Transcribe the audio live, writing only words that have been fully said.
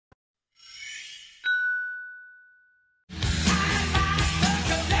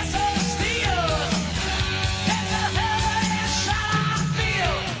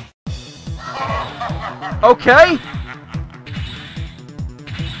Okay.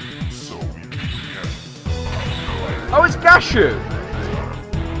 Oh, it's Gashu.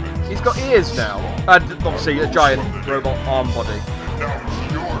 He's got ears now. And obviously a giant robot arm body.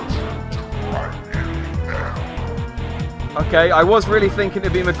 Okay, I was really thinking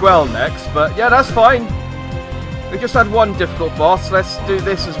it'd be Miguel next, but yeah, that's fine. We just had one difficult boss. Let's do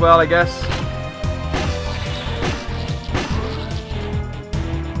this as well, I guess.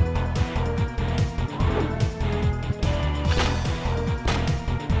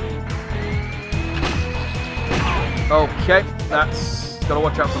 Okay, that's... gotta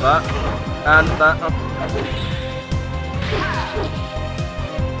watch out for that. And that...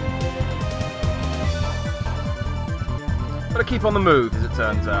 Gotta keep on the move, as it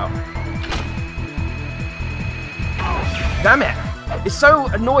turns out. Damn it! It's so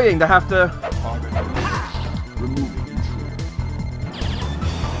annoying to have to...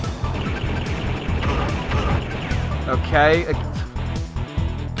 Okay.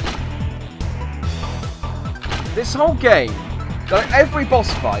 This whole game, like every boss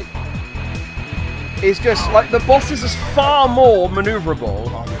fight, is just like the bosses is far more maneuverable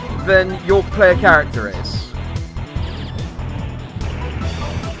than your player character is.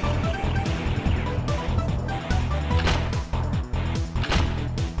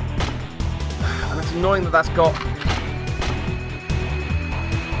 And it's annoying that that's got...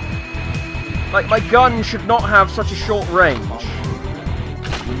 Like, my gun should not have such a short range.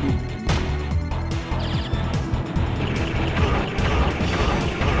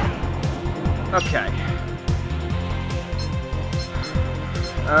 Okay.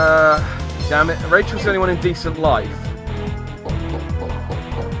 Damn it. Rachel's the only one in decent life.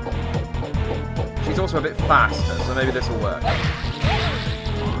 She's also a bit faster, so maybe this will work.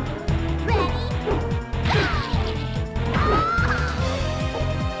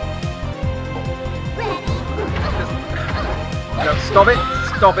 No, stop it!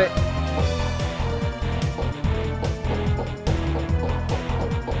 Stop it!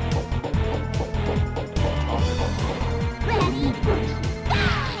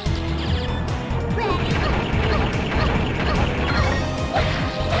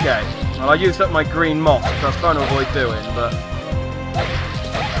 Okay, well I used up my green moss, which I was trying to avoid doing, but...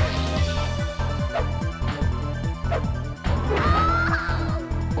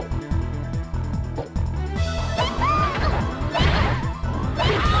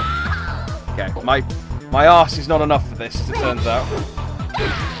 Okay, my arse is not enough for this, as it turns out.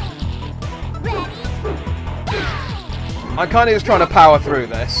 I'm kind of just trying to power through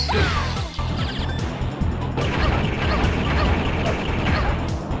this.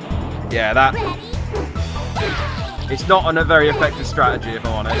 Yeah, that... It's not a very effective strategy, if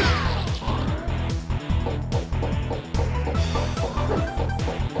I'm honest.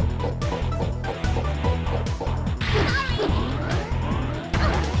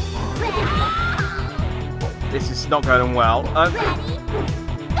 This is not going well.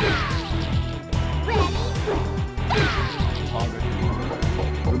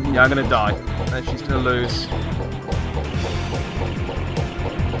 Yeah, I'm gonna die. And she's gonna lose.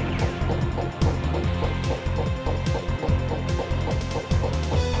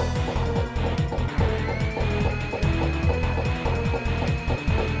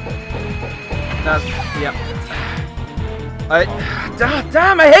 Yep.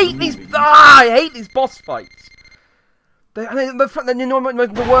 Damn! I hate these. I hate these boss fights.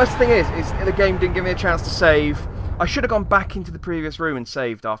 The worst thing is the game didn't give me a chance to save. I should have gone back into the previous room and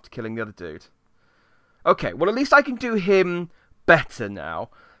saved after killing the other dude. Okay, well at least I can do him better now,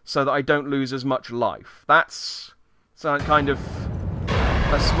 so that I don't lose as much life. That's kind of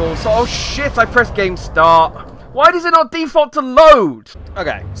a small... Oh shit! I pressed game start. Why does it not default to load?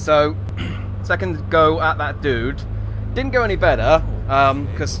 Okay, so second go at that dude didn't go any better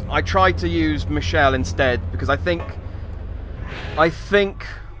because I tried to use Michelle instead because I think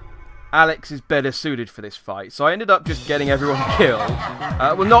Alex is better suited for this fight. So I ended up just getting everyone killed.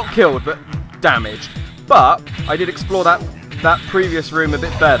 Well, not killed, but damaged. But I did explore that previous room a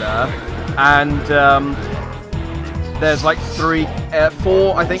bit better, and there's like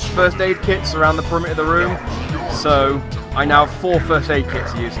 4, I think, first aid kits around the perimeter of the room. So I now have 4 first aid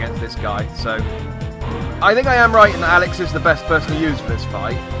kits to use against this guy. So I think I am right in that Alex is the best person to use for this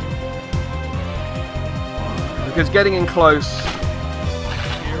fight, because getting in close...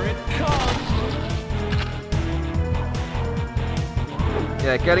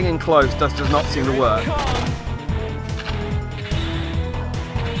 Yeah, getting in close does not seem to work.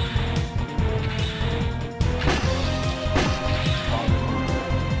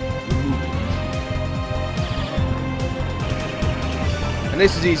 And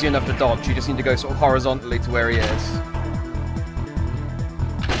this is easy enough to dodge. You just need to go sort of horizontally to where he is.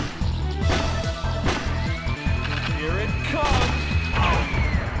 Here it comes.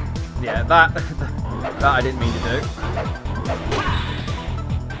 Yeah, that I didn't mean to do.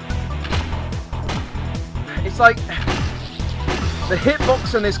 It's like the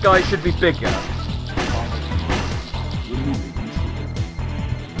hitbox on this guy should be bigger.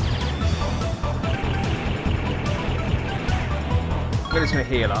 I'm just gonna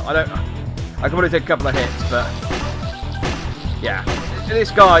heal up. I can probably take a couple of hits, but yeah, this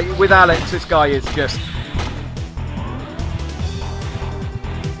guy with Alex, this guy is just.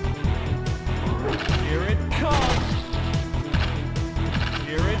 Here it comes.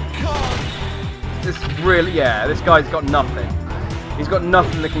 Here it comes. This really, yeah, this guy's got nothing. He's got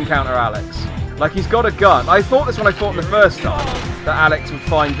nothing that can counter Alex. Like, he's got a gun. I thought this when I fought him the first time, that Alex would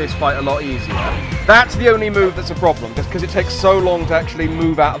find this fight a lot easier. That's the only move that's a problem, just because it takes so long to actually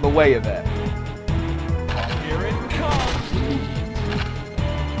move out of the way of it. Here it comes.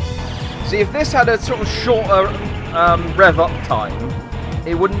 See, if this had a sort of shorter rev up time,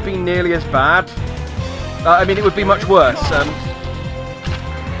 it wouldn't be nearly as bad. I mean, it would be much worse. Here it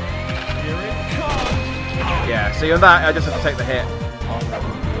comes. Yeah, see, on that, I just have to take the hit.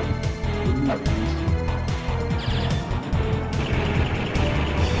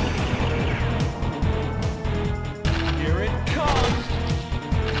 Here it comes.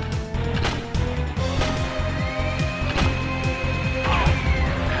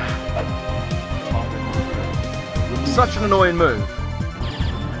 Such an annoying move.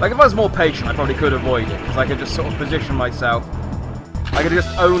 Like, if I was more patient, I probably could avoid it, because I could just sort of position myself. I could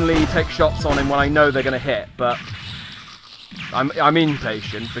just only take shots on him when I know they're going to hit, but I'm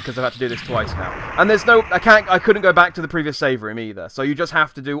impatient because I've had to do this twice now. And there's no, I couldn't go back to the previous save room either, so you just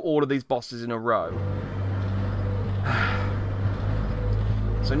have to do all of these bosses in a row.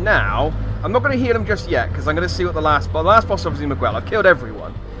 So now, I'm not going to heal him just yet, because I'm going to see what the last boss, obviously Miguel. I've killed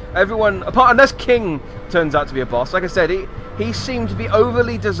everyone. Everyone, apart, unless King turns out to be a boss. Like I said, he seemed to be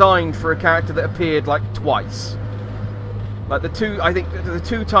overly designed for a character that appeared, like, twice. Like, I think the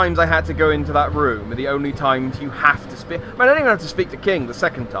two times I had to go into that room are the only times you have to speak. I mean, I didn't even have to speak to King the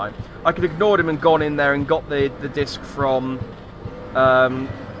second time. I could have ignored him and gone in there and got the disc from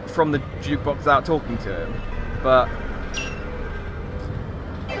the jukebox without talking to him. But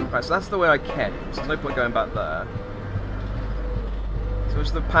right, so that's the way I came. So there's no point going back there. So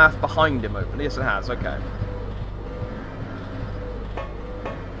is the path behind him open? Yes, it has. Okay.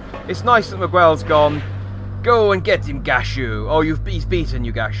 It's nice that Miguel's gone. Go and get him, Gashu. Oh, he's beaten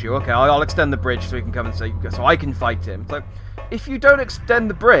you, Gashu. Okay, I'll extend the bridge so he can come and say, so I can fight him. So, if you don't extend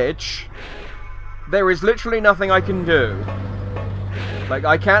the bridge, there is literally nothing I can do. Like,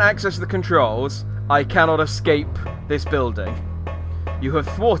 I can't access the controls. I cannot escape this building. You have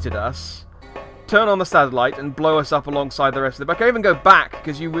thwarted us. Turn on the satellite and blow us up alongside the rest of it. But I can't even go back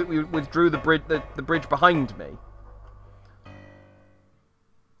because you withdrew the bridge behind me.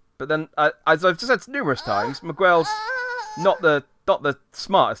 But then, as I've just said numerous times, Miguel's not the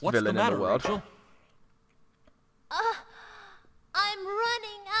smartest villain in the world. Rachel? I'm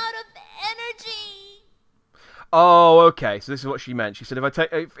running out of energy. Oh, okay. So this is what she meant. She said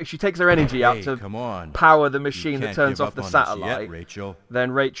if she takes her energy out to power the machine that turns off the satellite,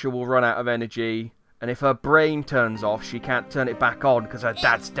 then Rachel will run out of energy. And if her brain turns off, she can't turn it back on because her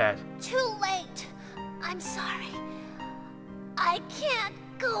dad's dead. Too late. I'm sorry. I can't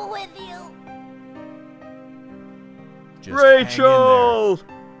go with you. Just Rachel!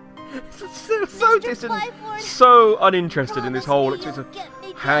 Mr. So uninterested in this whole experience.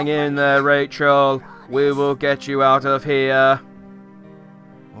 Hang in there, Rachel. We will get you out of here.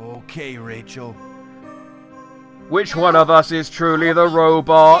 Okay, Rachel. Which one of us is truly the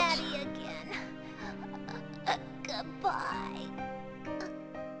robot? Daddy again. Goodbye.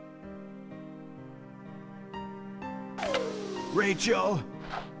 Rachel!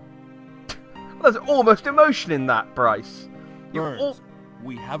 There's almost emotion in that, Bryce. Burns,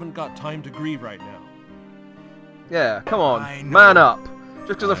 we haven't got time to grieve right now. Yeah, come on, man up.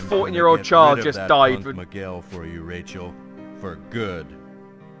 Just because a 14-year-old child just died. Miguel for you, Rachel, for good.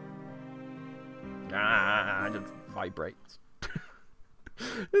 Ah, it just vibrates.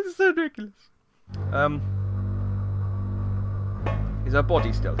 This is so ridiculous. Is her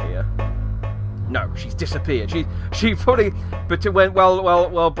body still here? No, she's disappeared. She probably, but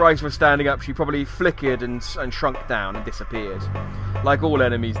while Bryce was standing up, she probably flickered and shrunk down and disappeared, like all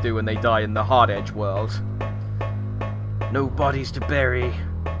enemies do when they die in the hard edge world. No bodies to bury.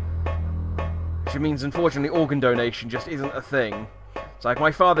 Which means, unfortunately, organ donation just isn't a thing. It's like,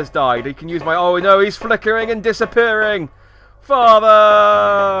 my father's died. He can use my... Oh no, he's flickering and disappearing.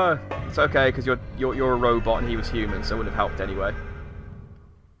 Father! It's okay, because you're a robot and he was human, so it wouldn't have helped anyway.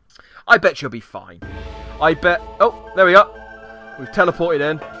 I bet she'll be fine. I bet... Oh, there we are. We've teleported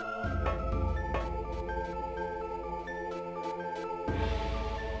in.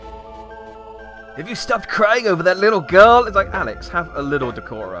 Have you stopped crying over that little girl? It's like, Alex, have a little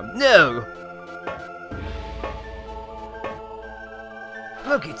decorum. No!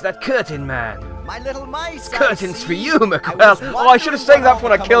 Look, it's that curtain man. My little mice. Curtains for you, McQuell. Oh, I should have saved that for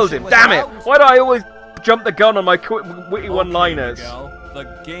when I killed him. Damn it! Why do I always jump the gun on my witty one-liners? Miguel, the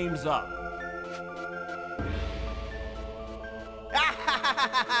game's up.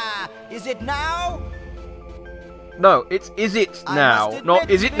 Is it now? No, is it now? Not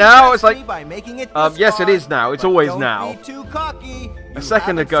is it now? It's like yes, it is now. It's always now. A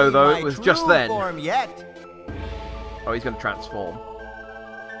second ago, though, it was just then. Oh, he's going to transform.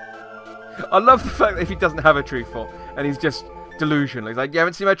 I love the fact that if he doesn't have a true form and he's just delusional. He's like, you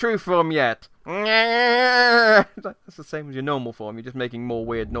haven't seen my true form yet. That's the same as your normal form. You're just making more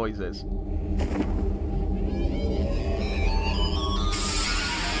weird noises.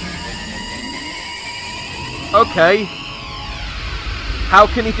 Okay. How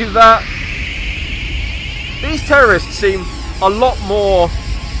can he do that? These terrorists seem a lot more...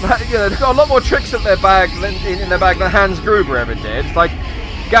 You know, they've got a lot more tricks in their bag than Hans Gruber ever did. It's like,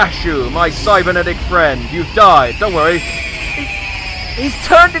 Gashu, my cybernetic friend, you've died. Don't worry. He's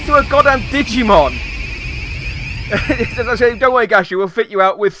turned into a goddamn Digimon. Don't worry, Gashu, we'll fit you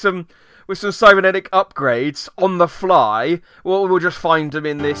out with some cybernetic upgrades on the fly. We'll just find them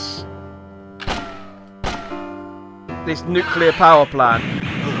in this nuclear power plant.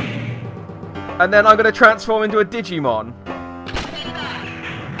 And then I'm going to transform into a Digimon.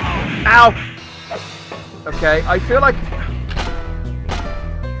 Ow! Okay, I feel like...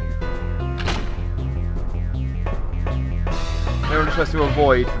 maybe I'm just supposed to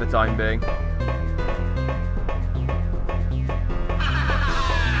avoid for the time being.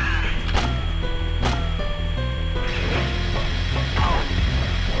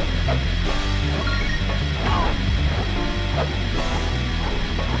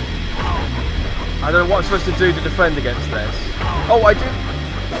 I don't know what I'm supposed to do to defend against this. Oh, I do...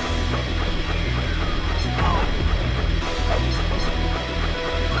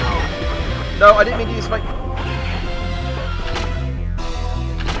 No, I didn't mean to use my...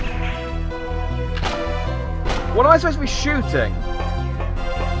 What am I supposed to be shooting?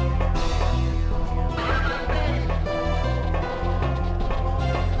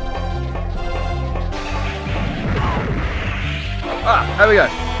 Ah, there we go.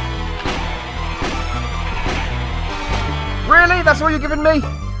 Really? That's all you're giving me?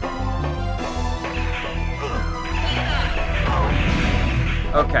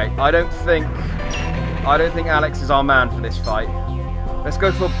 Okay, I don't think Alex is our man for this fight. Let's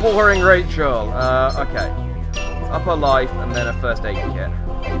go for boring Rachel. Okay. Upper life and then a first aid kit.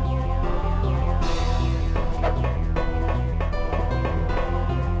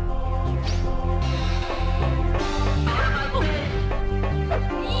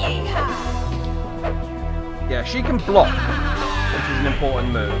 Yeah, she can block, which is an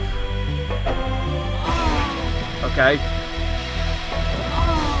important move. Okay.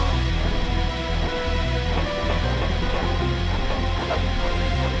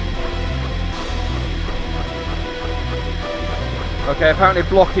 Okay, apparently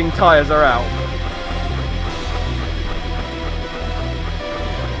blocking tyres are out.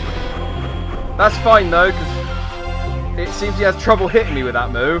 That's fine though, because it seems he has trouble hitting me with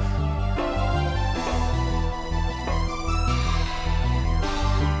that move.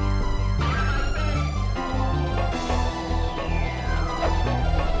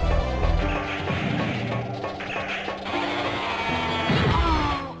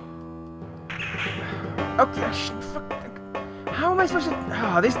 Okay, how am I supposed to...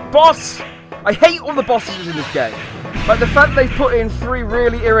 Ah, this boss! I hate all the bosses in this game. Like, the fact they've put in 3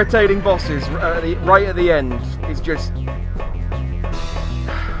 really irritating bosses right at the end is just...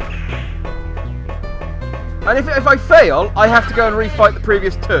 And if I fail, I have to go and refight the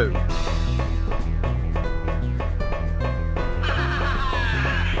previous 2.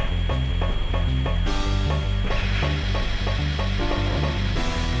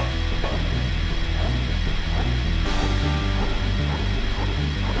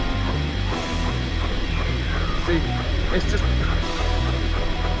 It's just...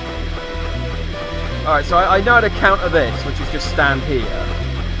 Alright, so I know how to counter this, which is just stand here.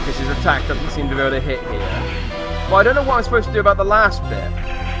 Because his attack doesn't seem to be able to hit here. But I don't know what I'm supposed to do about the last bit.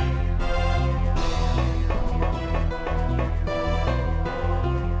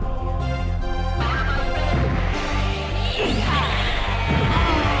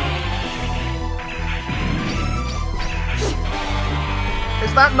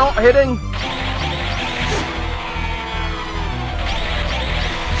 Is that not hitting?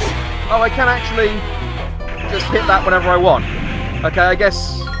 Oh, I can actually just hit that whenever I want. Okay, I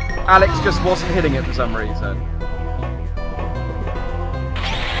guess Alex just wasn't hitting it for some reason.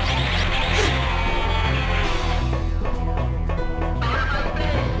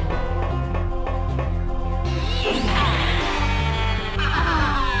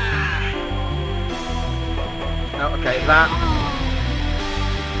 No, okay, that...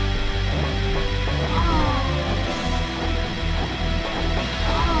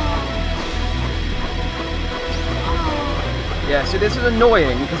 Yeah, see, this is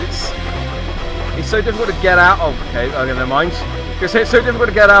annoying because it's so difficult to get out of. Okay, never mind. Because it's so difficult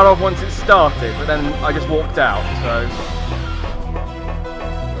to get out of once it's started, but then I just walked out, so...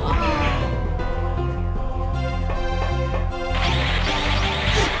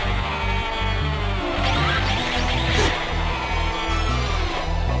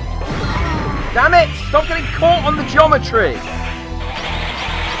 Damn it! Stop getting caught on the geometry!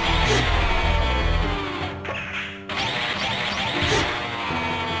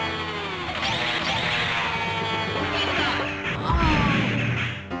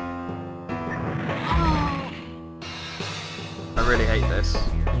 I really hate this.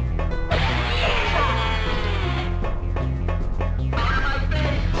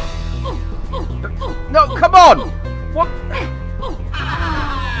 No, come on! What?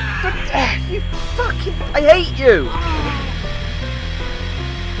 You fucking... I hate you!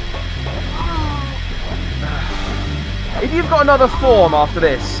 If you've got another form after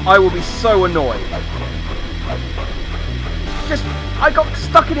this, I will be so annoyed. Just... I got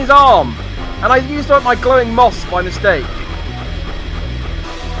stuck in his arm! And I used up my glowing moss by mistake.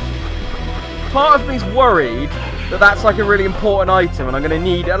 Part of me's worried that that's like a really important item and I'm going to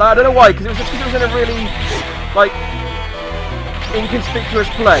need it. And I don't know why, because it was just because it was in a really, like, inconspicuous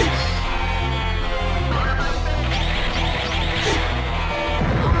place.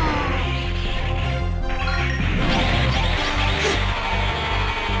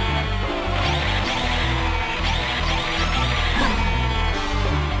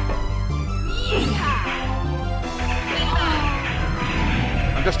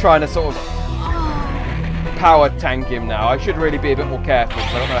 I'm just trying to sort of power tank him now. I should really be a bit more careful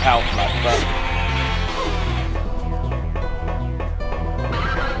because I don't know health left, but...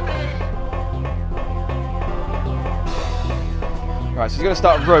 Right, so he's going to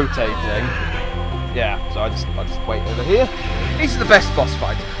start rotating. Yeah, so I just wait over here. This is the best boss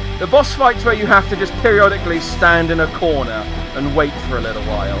fight. The boss fights where you have to just periodically stand in a corner and wait for a little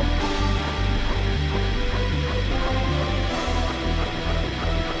while.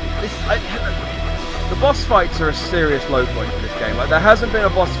 The boss fights are a serious low point for this game. Like, there hasn't been a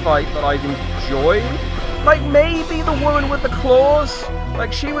boss fight that I've enjoyed. Like, maybe the woman with the claws.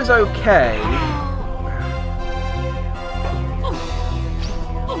 Like, she was okay.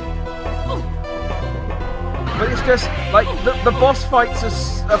 But it's just, like, the boss fights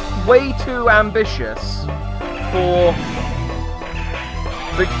are way too ambitious for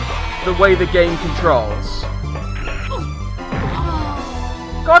the way the game controls.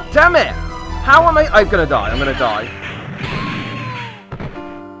 God damn it! How am I'm gonna die. I'm gonna die.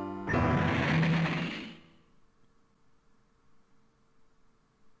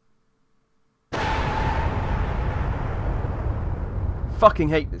 Fucking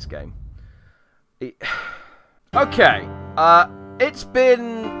hate this game. Okay. It's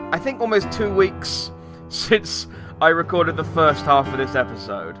been, I think, almost 2 weeks since I recorded the first half of this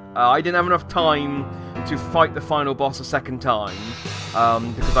episode. I didn't have enough time to fight the final boss a second time.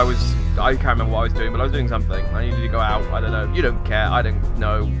 Because I can't remember what I was doing, but I was doing something. I needed to go out, I don't know. You don't care, I don't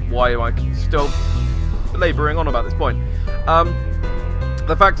know. Why am I still labouring on about this point?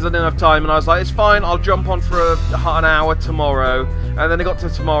 The fact is I didn't have time, and I was like, it's fine, I'll jump on for an hour tomorrow. And then it got to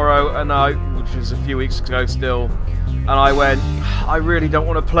tomorrow, and which was a few weeks ago still, and I went, I really don't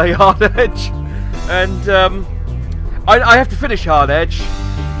want to play Hard Edge. And I have to finish Hard Edge.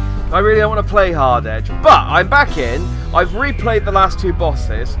 I really don't want to play Hard Edge, but I'm back in. I've replayed the last 2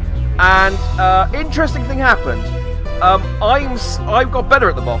 bosses, and interesting thing happened. I've got better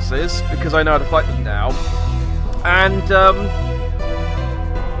at the bosses because I know how to fight them now, and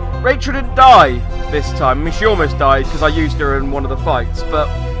Rachel didn't die this time. I mean, she almost died because I used her in one of the fights, but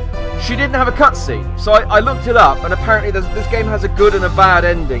she didn't have a cutscene. So I looked it up, and apparently this game has a good and a bad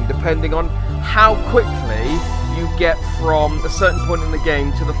ending depending on how quickly you get from a certain point in the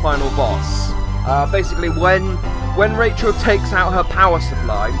game to the final boss. Basically, when Rachel takes out her power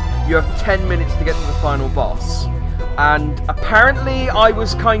supply, you have 10 minutes to get to the final boss. And apparently I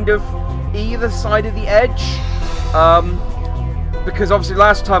was kind of either side of the edge. Because obviously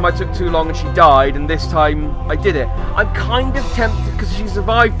last time I took too long and she died, and this time I did it. I'm kind of tempted, because she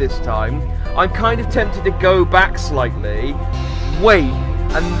survived this time, I'm kind of tempted to go back slightly, wait,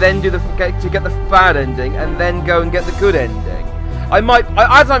 and then do the to get the bad ending, and then go and get the good ending. I might,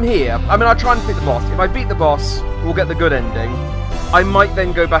 as I'm here, I mean, I'll try and beat the boss. If I beat the boss, we'll get the good ending. I might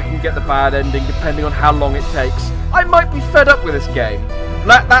then go back and get the bad ending, depending on how long it takes. I might be fed up with this game.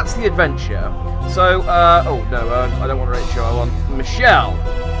 That's the adventure. So, oh no, I don't want Rachel, I want Michelle.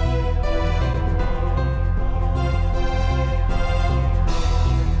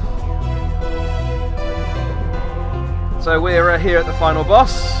 So we're here at the final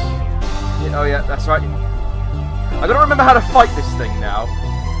boss. Yeah, oh yeah, that's right. I gotta remember how to fight this thing now,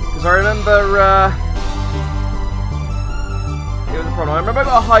 because I remember, it was a problem. I remember I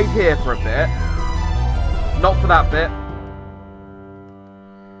gotta hide here for a bit. Not for that bit.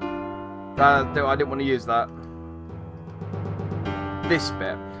 I didn't want to use that. This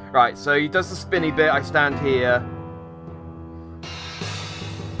bit. Right, so he does the spinny bit, I stand here.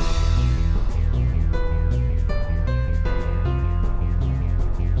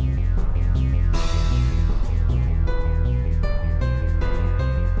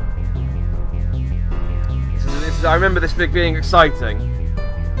 I remember this bit being exciting.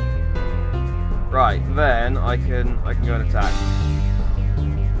 Right, then I can go and attack.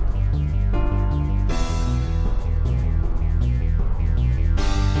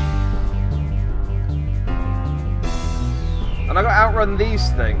 And I got to outrun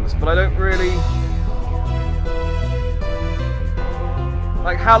these things, but I don't really...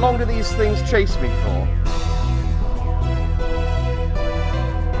 Like, how long do these things chase me for?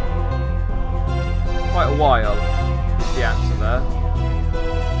 Quite a while, is the answer there.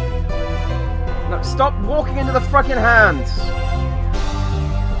 No, stop walking into the fucking hands!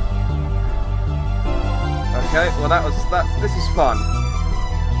 Okay, well this is fun.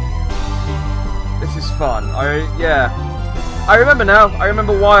 This is fun. I remember now. I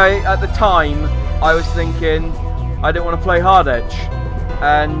remember why, at the time, I was thinking I didn't want to play Hard Edge.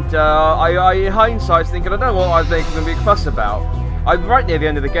 And I in hindsight, thinking I don't know what I was making a big fuss about. I'm right near the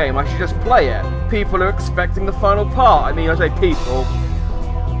end of the game, I should just play it. People are expecting the final part. I mean, I say people.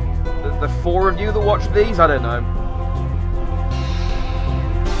 The four of you that watch these? I don't know.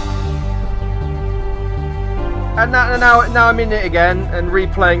 And now I'm in it again, and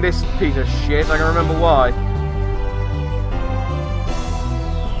replaying this piece of shit. I can remember why.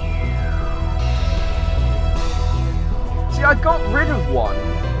 See, I got rid of one,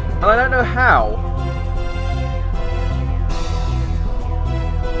 and I don't know how.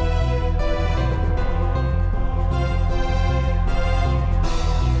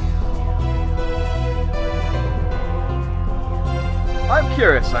 I'm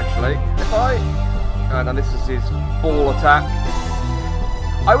curious, actually. If I... Oh, no, this is his ball attack.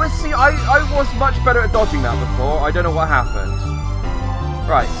 I was much better at dodging that before. I don't know what happened.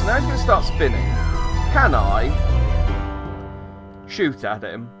 Right, so now he's going to start spinning. Can I shoot at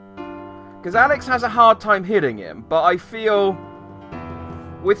him? Because Alex has a hard time hitting him, but I feel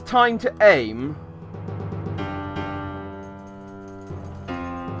with time to aim...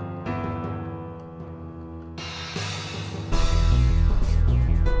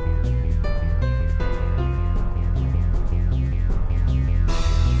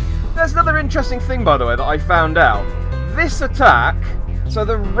 There's another interesting thing, by the way, that I found out. This attack, so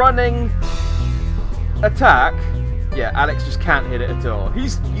the running attack, yeah, Alex just can't hit it at all. I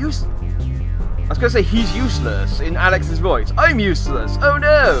was going to say he's useless in Alex's voice. I'm useless. Oh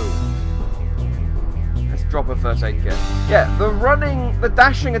no! Let's drop a first aid kit. Yeah, the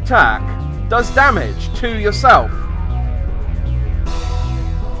dashing attack does damage to yourself.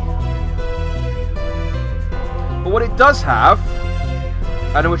 But what it does have,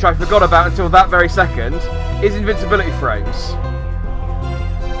 and which I forgot about until that very second, is invincibility frames.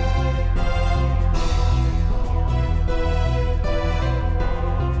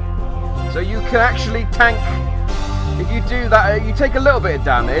 So you can actually tank, if you do that, you take a little bit of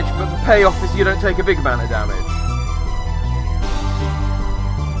damage, but the payoff is you don't take a big amount of damage.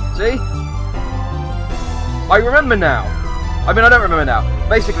 See? I remember now. I mean, I don't remember now.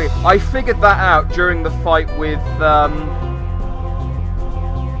 Basically, I figured that out during the fight with,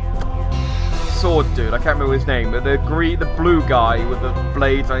 sword dude, I can't remember his name, but the blue guy with the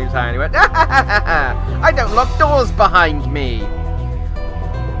blades on his hand. He went, I don't lock doors behind me.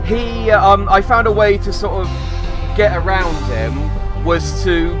 I found a way to sort of get around him, was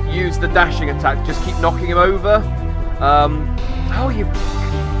to use the dashing attack, just keep knocking him over. Oh, you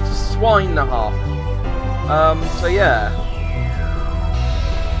swine and a half. So yeah.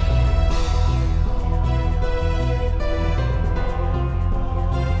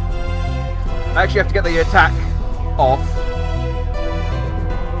 I actually have to get the attack off.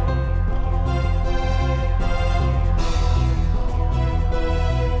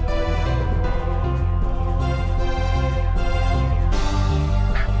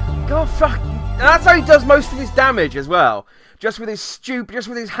 God, fuck. And that's how he does most of his damage as well. Just with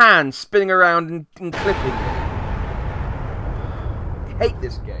his hands spinning around and clipping. I hate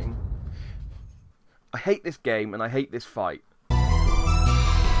this game. I hate this game and I hate this fight.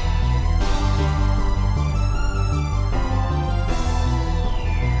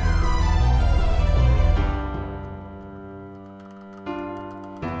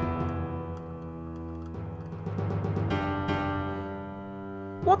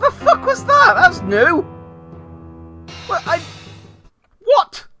 What the fuck was that? That's new.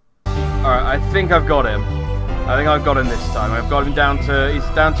 What? Alright, I think I've got him. I think I've got him this time. I've got him down to... He's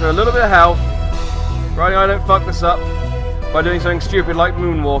down to a little bit of health. Right, I don't fuck this up by doing something stupid like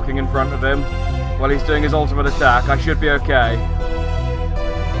moonwalking in front of him while he's doing his ultimate attack. I should be okay.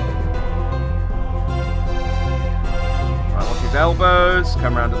 Right, watch his elbows.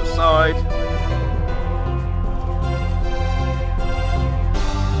 Come around to the side.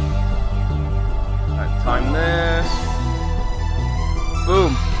 Right, time this.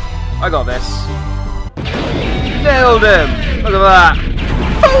 Boom. I got this. Nailed him! Look at that!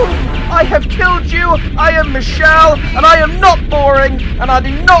 Boom! I have killed you! I am Michelle, and I am not boring, and I do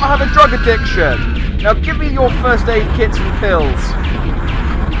not have a drug addiction! Now give me your first aid kits and pills.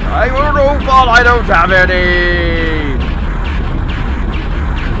 Oh god, I don't have any!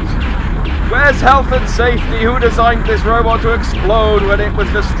 Where's health and safety? Who designed this robot to explode when it was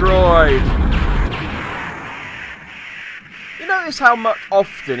destroyed? You notice how much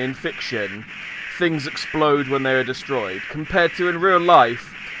often in fiction things explode when they are destroyed, compared to in real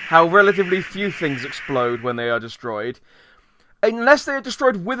life, how relatively few things explode when they are destroyed, unless they are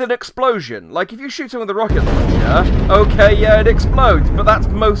destroyed with an explosion. Like if you shoot someone with a rocket launcher, okay, yeah, it explodes, but that's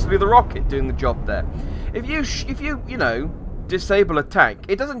mostly the rocket doing the job there. If you, you know, disable a tank,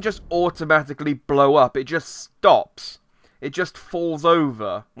 it doesn't just automatically blow up, it just stops. It just falls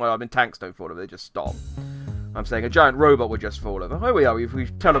over. Well, I mean, tanks don't fall over, they just stop. I'm saying a giant robot would just fall over. Here we are,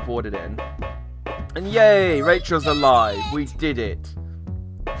 we've teleported in. And yay, Rachel's alive. We did it.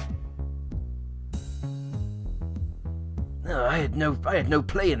 No, I had no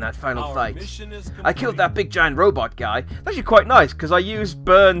play in that final fight. I killed that big giant robot guy. That's actually quite nice because I used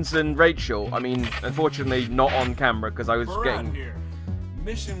Burns and Rachel. I mean, unfortunately, not on camera because I was getting here.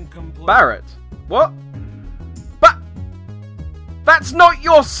 Mission complete. Barrett. What? That's not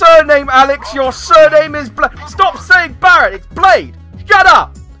your surname, Alex. Your surname is Blade. Stop saying Barrett. It's Blade. Shut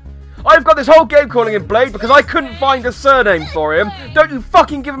up. I've got this whole game calling him Blade because I couldn't find a surname for him. Don't you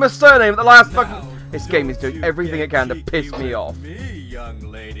fucking give him a surname at the last fucking... This game is doing everything it can to piss me off. Me, young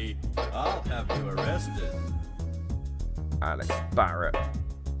lady. I'll have you arrested. Alex Barrett.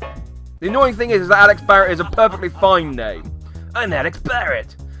 The annoying thing is that Alex Barrett is a perfectly fine name. I'm Alex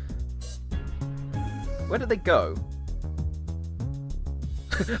Barrett. Where did they go?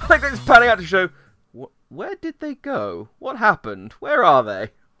 I think it's panning out to show... Where did they go? What happened? Where are they?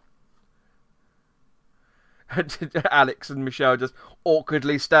 Alex and Michelle just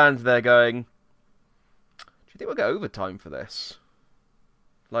awkwardly stand there going... Do you think we'll get overtime for this?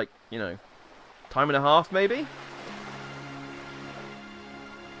 Like, you know, time and a half maybe?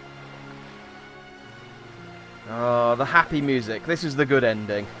 Oh, the happy music. This is the good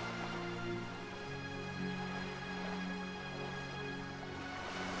ending.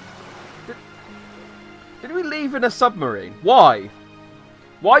 Did we leave in a submarine? Why?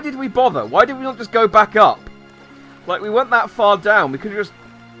 Why did we bother? Why did we not just go back up? Like, we went that far down. We could have just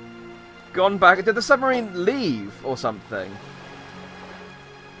gone back. Did the submarine leave or something?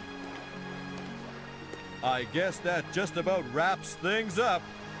 I guess that just about wraps things up.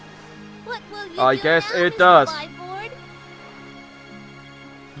 What will you I do guess now, it Mr. does. Byford?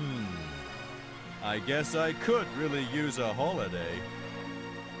 I guess I could really use a holiday.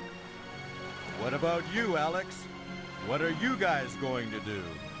 What about you, Alex? What are you guys going to do?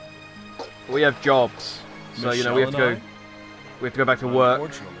 We have jobs. So, you know, we have to go... We have to go back to work.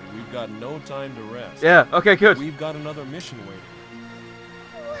 Unfortunately, we've got no time to rest. Yeah, okay, good. We've got another mission waiting.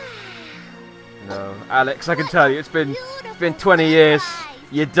 No, Alex, I can tell you, it's been 20 years.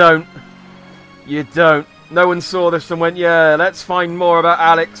 You don't. You don't. No one saw this and went, yeah, let's find more about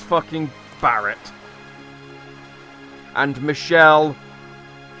Alex fucking Barrett. And Michelle,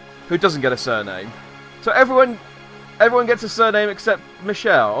 who doesn't get a surname. So everyone gets a surname except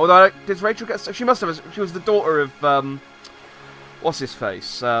Michelle. Although, did Rachel get... She must have. She was the daughter of, what's his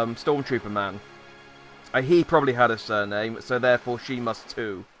face? Stormtrooper man. He probably had a surname, so therefore she must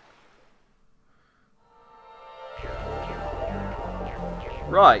too.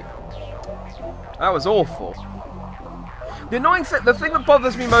 Right. That was awful. The annoying thing, the thing that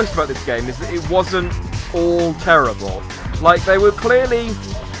bothers me most about this game is that it wasn't all terrible. Like, it was clearly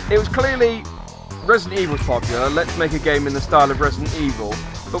Resident Evil's popular, let's make a game in the style of Resident Evil.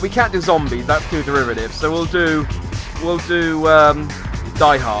 But we can't do zombies, that's too derivative, so we'll do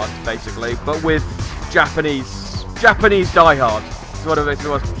Die Hard, basically, but with Japanese Die Hard, is what it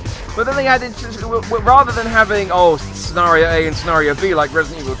was. But then they added, rather than having, Scenario A and Scenario B like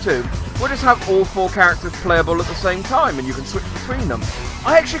Resident Evil 2, we'll just have all 4 characters playable at the same time, and you can switch between them.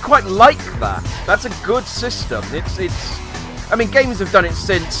 I actually quite like that. That's a good system. I mean, games have done it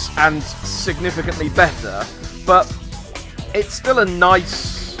since, and significantly better, but it's still a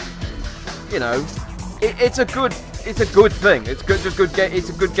nice, you know, it's a good thing. It's good, it's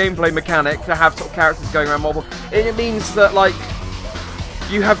a good gameplay mechanic to have sort of characters going around mobile. It means that, like,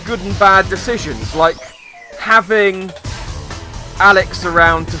 you have good and bad decisions, like having Alex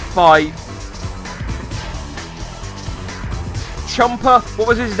around to fight Chomper, what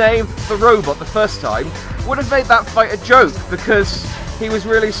was his name? The robot, the first time, would have made that fight a joke because he was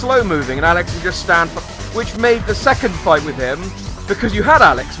really slow moving and Alex would just stand for, which made the second fight with him, because you had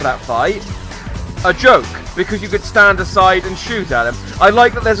Alex for that fight, a joke, because you could stand aside and shoot at him. I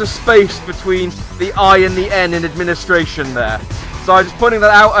like that there's a space between the I and the N in administration there. So I'm just putting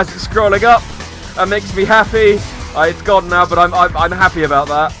that out as it's scrolling up. That makes me happy. It's gone now, but I'm happy about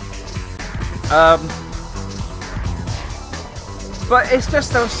that. But it's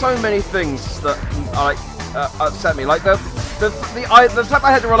just there were so many things that upset me. Like the fact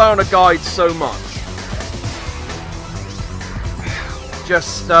I had to rely on a guide so much.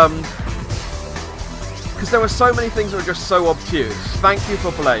 Just because there were so many things that were just so obtuse. Thank you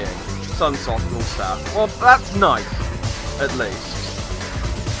for playing, Sunsoft and all staff. Well, that's nice, at least.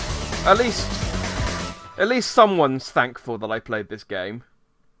 At least someone's thankful that I played this game.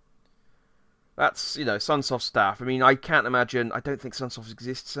 That's, you know, Sunsoft staff. I mean, I can't imagine... I don't think Sunsoft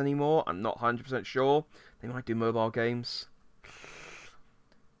exists anymore. I'm not 100% sure. They might do mobile games.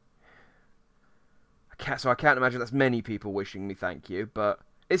 So I can't imagine that's many people wishing me thank you, but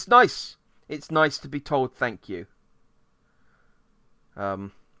it's nice. It's nice to be told thank you.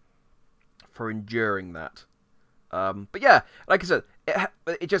 For enduring that. But yeah, like I said,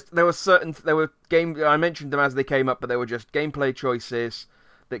 it just, there were games, I mentioned them as they came up, but they were just gameplay choices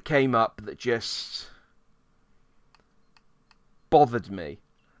that came up that just bothered me.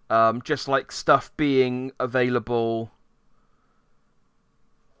 Just like stuff being available.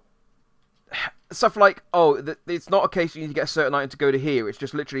 Stuff like, it's not a case you need to get a certain item to go to here. It's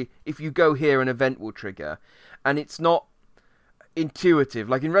just literally, if you go here, an event will trigger. And it's not intuitive.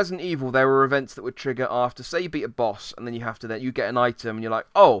 Like in Resident Evil, there were events that would trigger after, say you beat a boss, and then you have to, then you get an item, and you're like,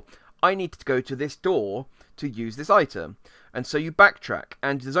 oh, I need to go to this door to use this item. And so you backtrack,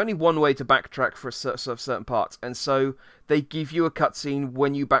 and there's only one way to backtrack for certain parts, and so they give you a cutscene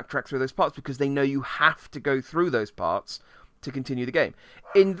when you backtrack through those parts, because they know you have to go through those parts to continue the game.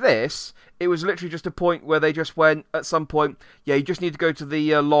 In this, it was literally just a point where they just went, at some point, yeah, you just need to go to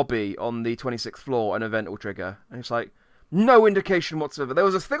the lobby on the 26th floor, an event will trigger. And it's like, no indication whatsoever. There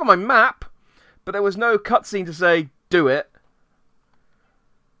was a thing on my map, but there was no cutscene to say, do it.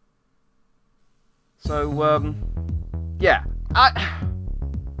 So, yeah.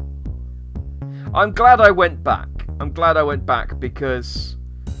 I'm glad I went back. I'm glad I went back, because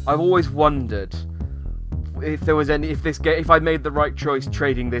I've always wondered if there was any, if I made the right choice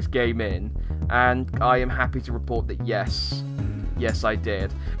trading this game in, and I am happy to report that yes, I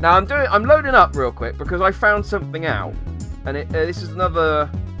did. Now I'm loading up real quick because I found something out, and this is another.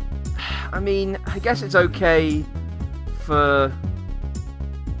 I mean, I guess it's okay for.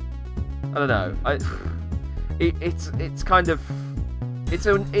 I don't know. It's kind of, it's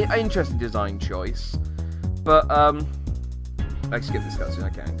an interesting design choice, but I skip this cutscene.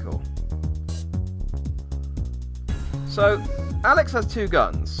 I can, cool. So, Alex has 2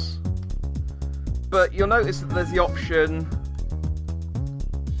 guns, but you'll notice that there's the option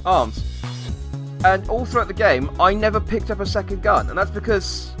arms. And all throughout the game, I never picked up a second gun, and that's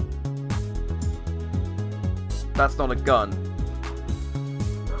because that's not a gun.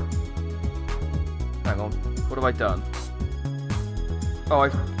 Hang on, what have I done? Oh,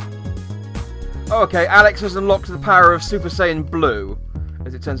 okay, Alex has unlocked the power of Super Saiyan Blue,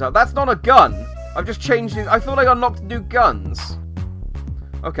 as it turns out. That's not a gun! I've just changed it. I thought I unlocked new guns.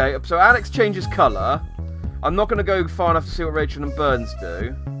 Okay, so Alex changes colour. I'm not going to go far enough to see what Rachel and Burns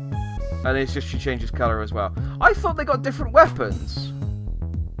do. And it's just she changes colour as well. I thought they got different weapons.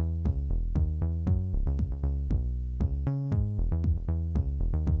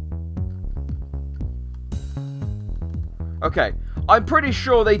 Okay, I'm pretty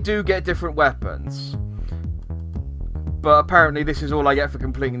sure they do get different weapons. But apparently this is all I get for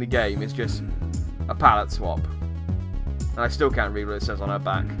completing the game. It's just a palette swap. And I still can't read what it says on her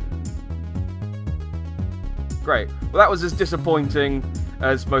back. Great. Well, that was as disappointing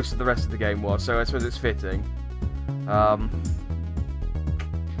as most of the rest of the game was, so I suppose it's fitting.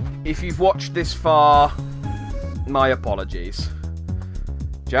 If you've watched this far, my apologies.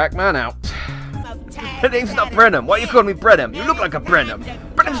 Jackman out. Her name's not Brenham. Why are you calling me Brenham? You look like a Brenham.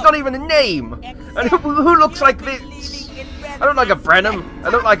 Brenham's not even a name. And who looks like this? I look like a Brenham. I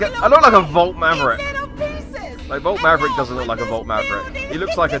look like a Volt Maverick. Like Volt Maverick doesn't look like a Volt Maverick. He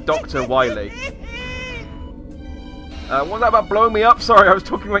looks like a Dr. Wily. What was that about blowing me up? Sorry, I was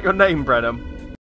talking about your name, Brenham.